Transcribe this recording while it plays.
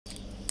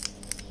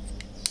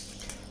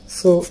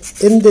So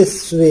in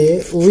this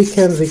way we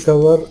can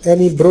recover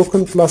any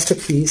broken plastic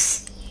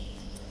piece.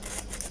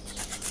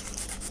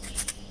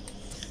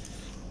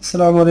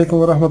 Assalamu alaikum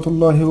wa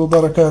rahmatullahi wa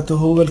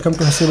barakatuhu. Welcome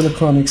to Haseeb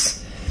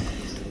Electronics.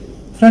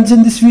 Friends,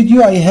 in this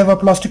video I have a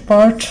plastic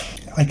part.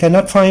 I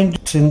cannot find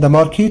it in the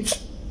market.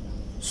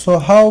 So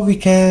how we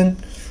can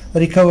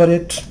recover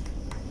it?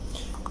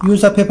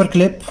 Use a paper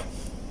clip.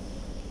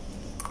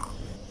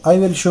 I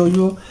will show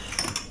you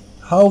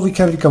how we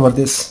can recover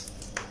this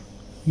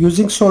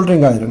using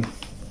soldering iron.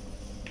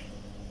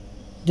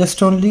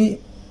 Just only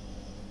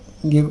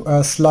give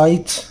a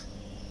slight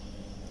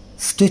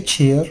stitch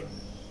here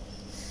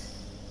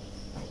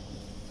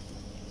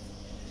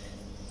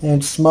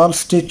and small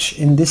stitch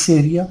in this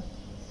area.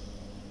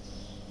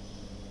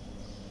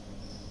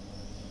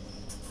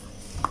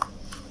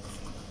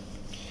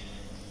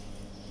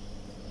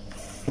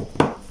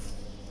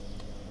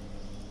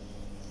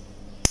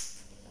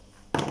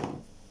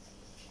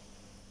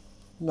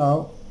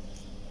 Now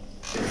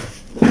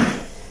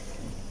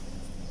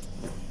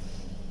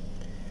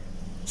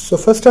so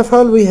first of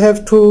all we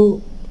have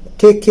to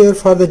take care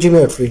for the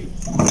geometry.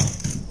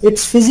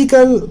 Its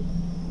physical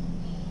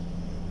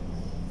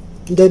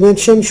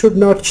dimension should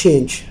not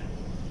change.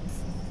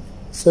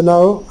 So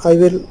now I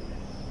will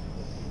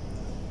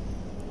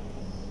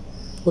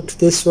put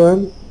this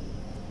one,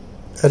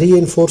 a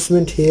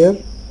reinforcement here,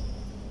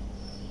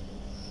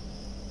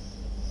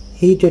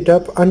 heat it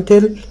up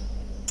until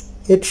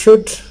it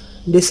should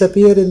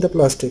disappear in the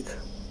plastic.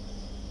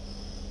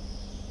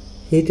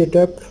 Heat it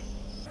up.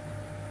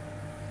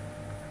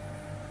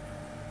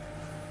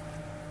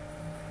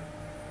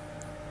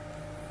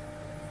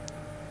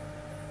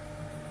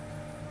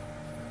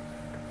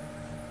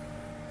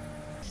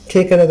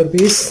 Take another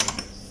piece,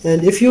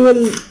 and if you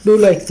will do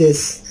like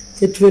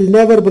this, it will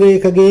never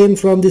break again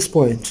from this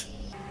point.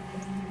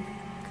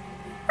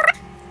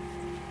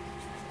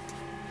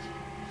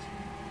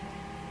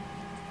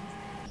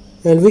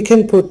 And we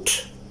can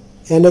put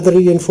another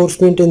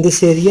reinforcement in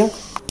this area.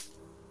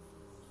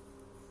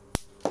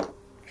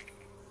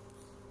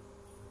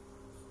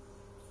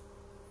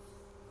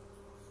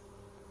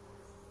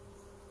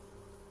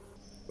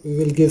 We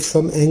will give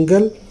some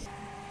angle.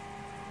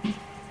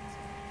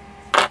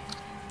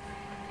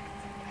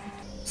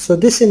 So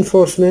this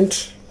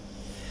reinforcement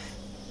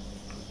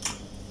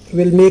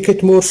will make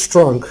it more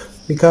strong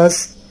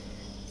because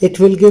it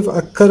will give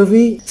a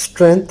curvy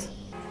strength.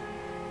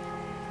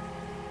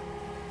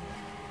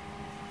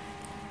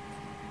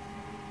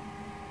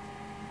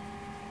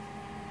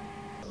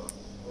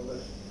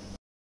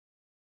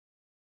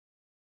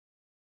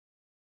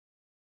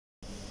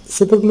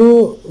 Super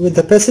glue, with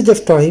the passage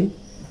of time,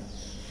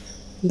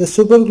 the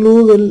super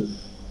glue will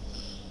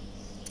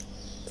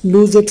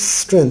lose its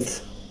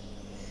strength,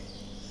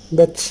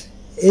 but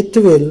it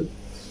will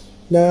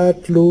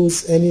not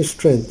lose any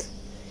strength.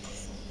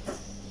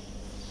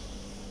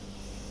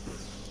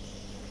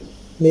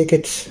 Make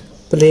it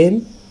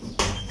plain.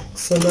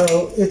 So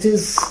now it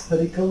is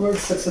recovered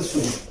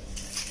successfully.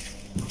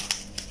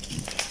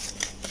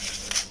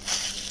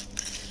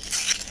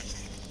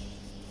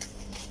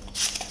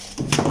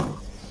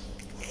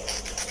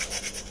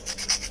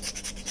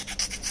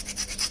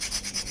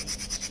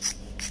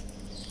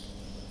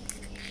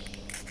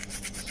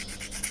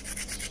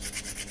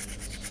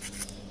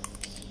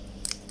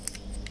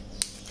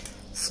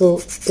 So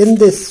in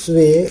this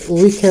way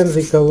we can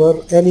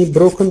recover any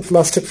broken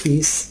plastic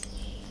piece.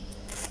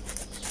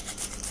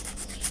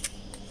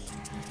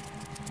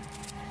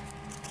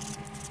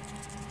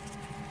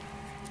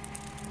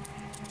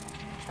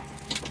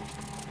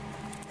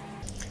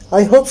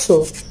 I hope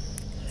so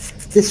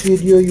this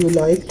video you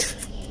liked,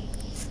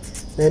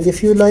 and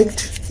if you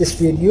liked this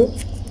video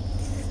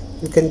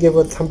you can give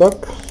a thumb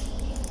up.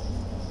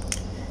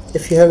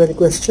 If you have any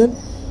question,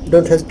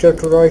 don't hesitate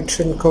to write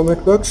in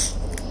comment box.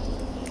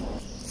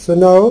 So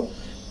now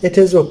it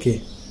is okay.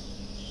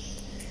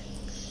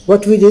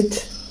 What we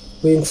did,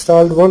 we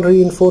installed one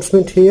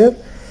reinforcement here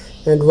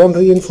and one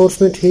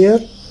reinforcement here,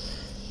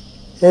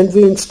 and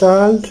we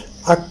installed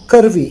a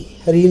curvy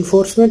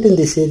reinforcement in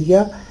this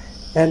area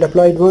and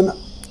applied one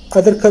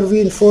other curvy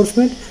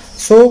reinforcement.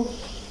 So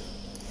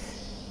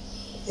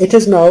it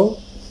is now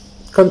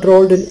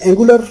controlled in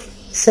angular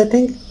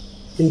setting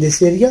in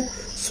this area,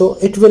 so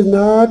it will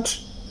not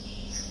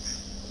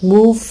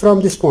move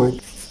from this point.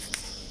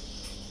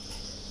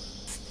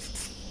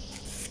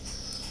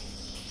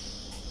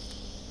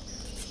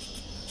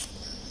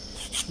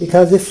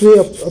 Because if we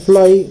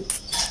apply,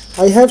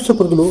 I have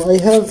super glue, I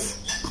have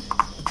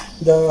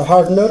the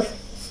hardener,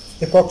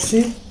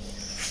 epoxy,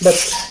 but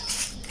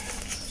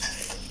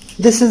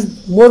this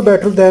is more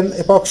better than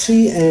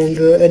epoxy and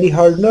any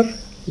hardener,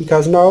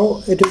 because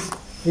now it is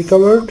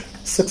recovered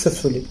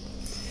successfully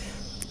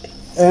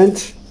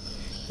and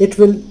it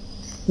will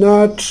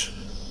not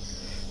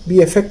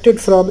be affected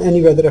from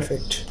any weather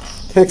effect.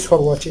 Thanks for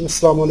watching.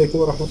 Assalamu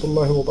alaikum wa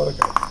rahmatullahi wa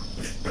barakatuh.